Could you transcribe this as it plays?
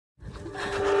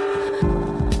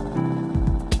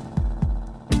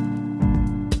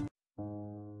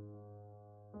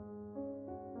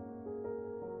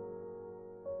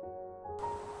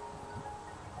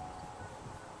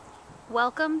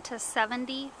Welcome to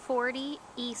 7040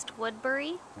 East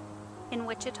Woodbury in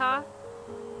Wichita.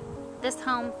 This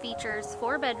home features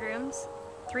 4 bedrooms,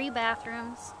 3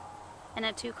 bathrooms, and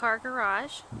a 2-car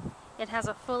garage. It has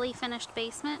a fully finished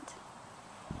basement.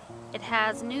 It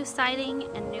has new siding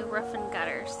and new roof and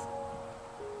gutters.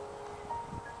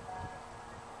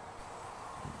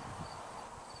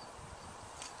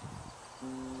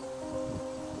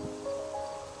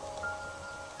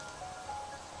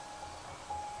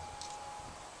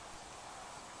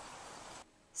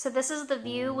 So this is the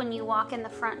view when you walk in the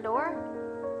front door.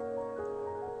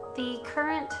 The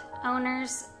current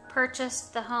owners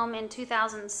purchased the home in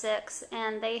 2006,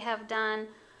 and they have done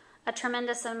a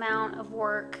tremendous amount of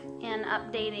work in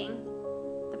updating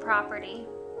the property.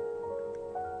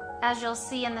 As you'll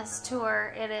see in this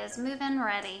tour, it is move-in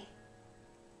ready.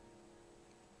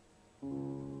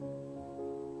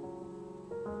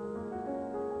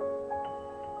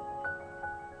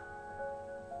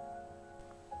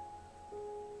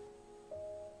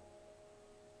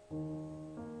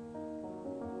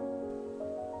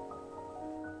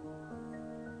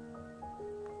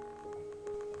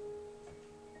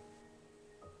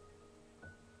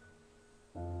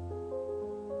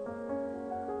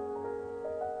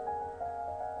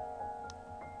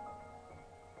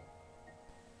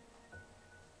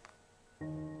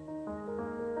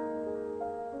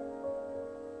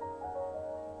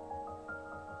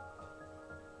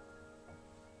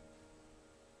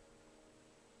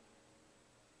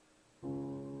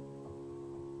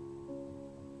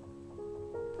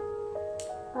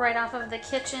 Right off of the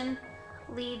kitchen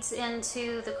leads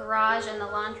into the garage and the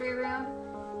laundry room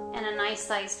and a nice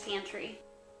sized pantry.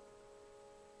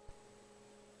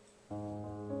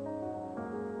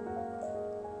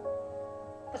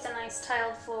 With a nice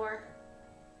tiled floor.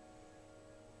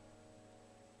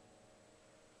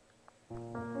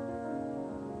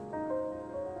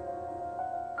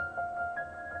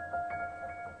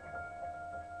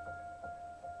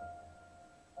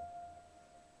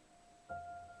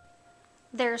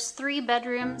 There's 3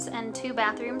 bedrooms and 2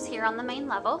 bathrooms here on the main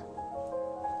level.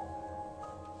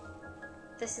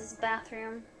 This is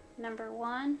bathroom number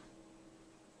 1.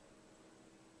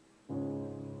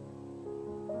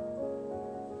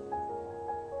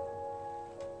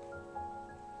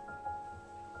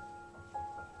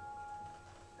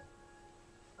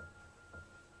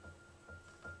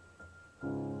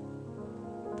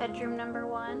 Bedroom number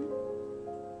 1.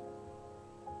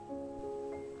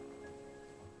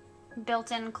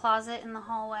 Built-in closet in the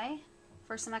hallway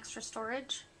for some extra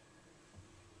storage.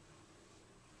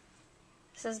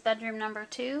 This is bedroom number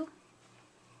 2.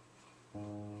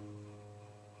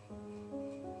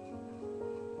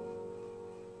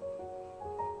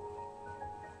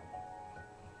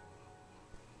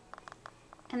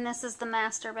 And this is the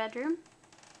master bedroom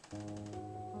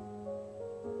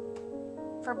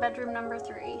for bedroom number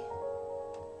 3.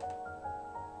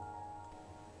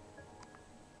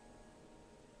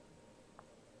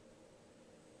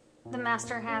 The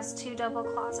master has 2 double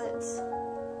closets.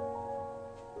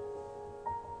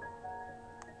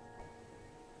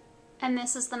 And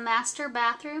this is the master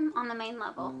bathroom on the main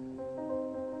level.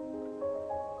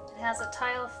 It has a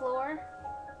tile floor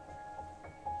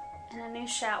and a new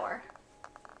shower.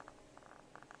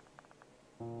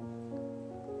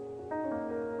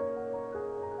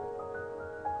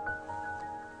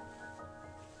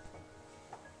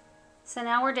 So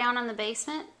now we're down in the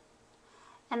basement.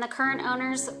 And the current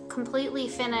owners completely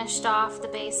finished off the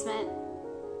basement.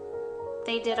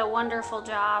 They did a wonderful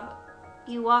job.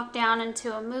 You walk down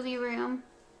into a movie room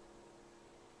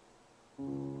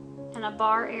and a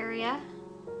bar area.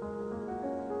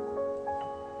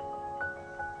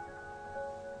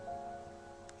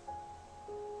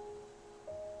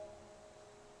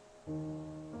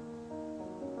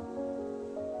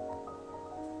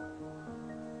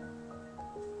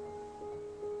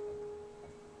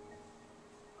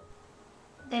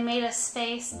 They made a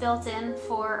space built in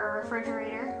for a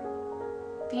refrigerator.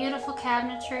 Beautiful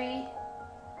cabinetry,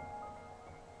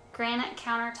 granite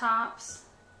countertops.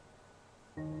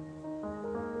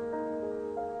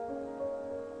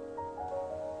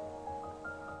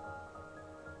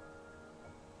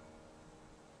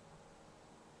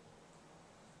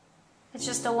 It's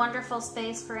just a wonderful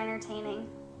space for entertaining.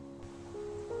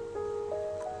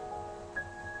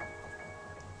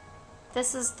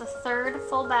 This is the 3rd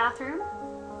full bathroom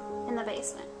in the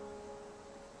basement.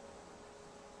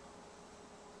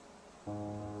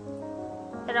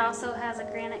 It also has a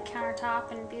granite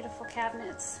countertop and beautiful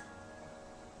cabinets.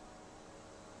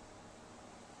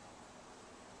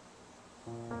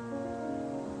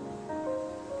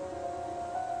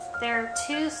 There are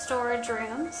 2 storage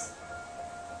rooms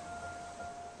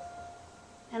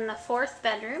And the fourth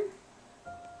bedroom.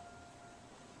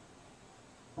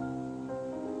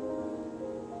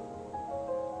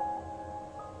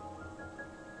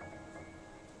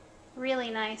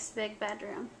 Really nice big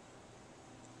bedroom.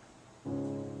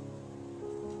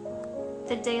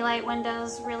 The daylight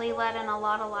windows really let in a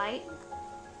lot of light.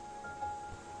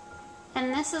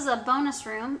 And this is a bonus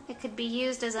room. It could be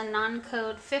used as a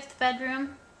non-code fifth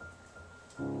bedroom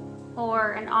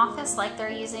or an office like they're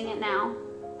using it now.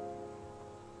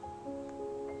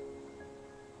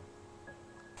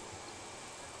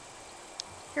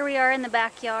 Here we are in the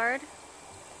backyard,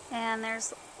 and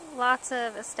there's lots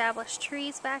of established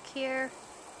trees back here,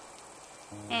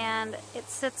 and it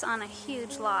sits on a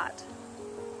huge lot.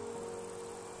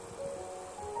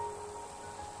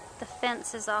 The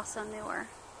fence is also newer.